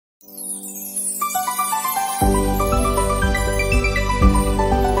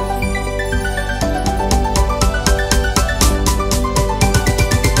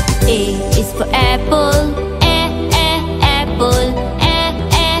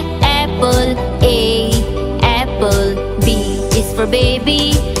for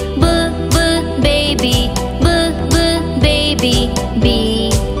baby. B, baby. B, baby. B,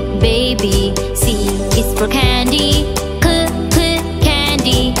 baby. C is for candy. C,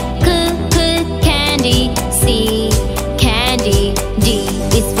 candy. C, candy. C, candy. D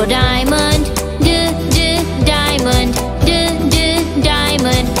is for diamond. D, diamond. D,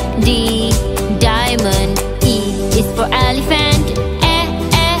 diamond. D, diamond. E is for elephant.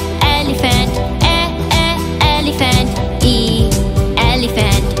 Elephant. Elephant. E,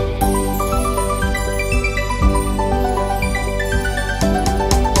 elephant.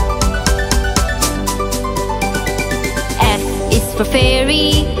 F is for fairy.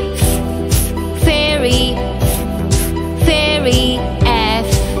 Fairy. Fairy. F,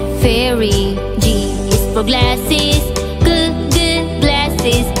 fairy. G is for glasses.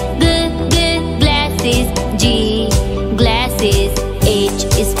 Glasses. Glasses. G, glasses. H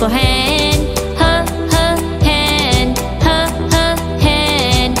is for hand. Hand.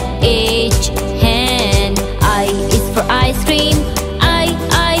 Hand. H, hand. I is for ice cream.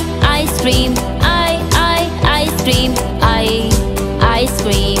 Ice cream. Ice cream. Ice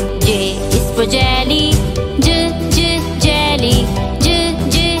cream. J is for jelly. Jelly.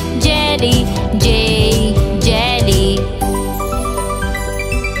 Jelly. J, jelly.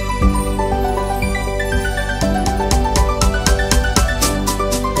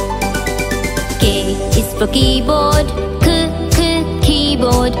 K is for keyboard.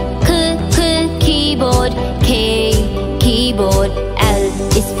 Keyboard. Keyboard. K, keyboard. L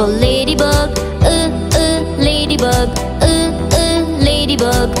is for ladybug. Ladybug.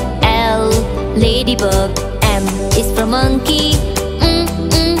 Ladybug. L, ladybug. M is for monkey.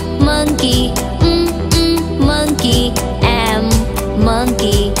 Monkey. Monkey. M,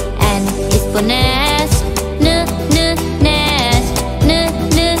 monkey. N is for nest. Nest. Nest.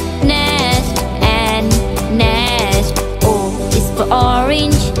 N, nest. O is for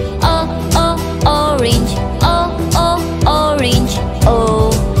orange. Orange. Orange. O,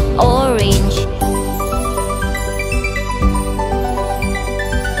 orange.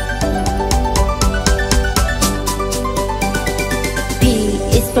 P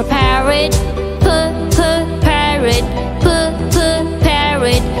is for parrot. Parrot.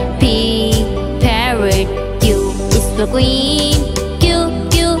 Parrot. P, parrot. Q is for queen.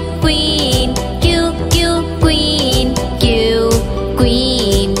 Queen. Queen. Q,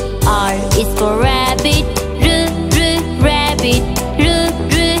 queen. R is for rabbit. Rabbit.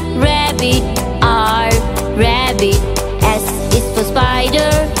 Rabbit. R, rabbit. S is for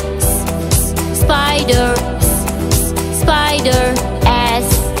spider. Spider. Spider. S,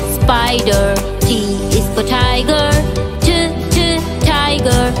 spider. T is for tiger.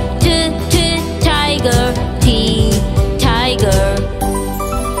 Tiger. Tiger. T, tiger.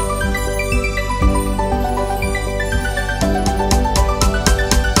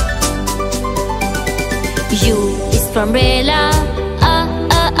 U is for umbrella.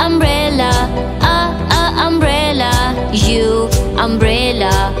 Umbrella. Umbrella. U,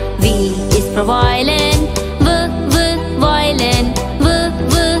 umbrella. V is for violin. Violin.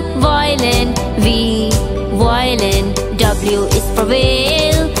 Violin. V, violin. W is for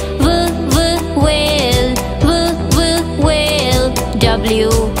whale. Whale. Whale. W,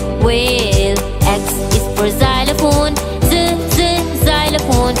 whale. X is for xylophone.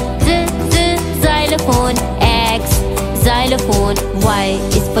 Xylophone. Xylophone. X, xylophone. Y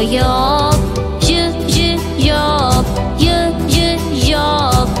is for york. York.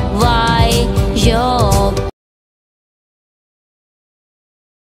 York. Y,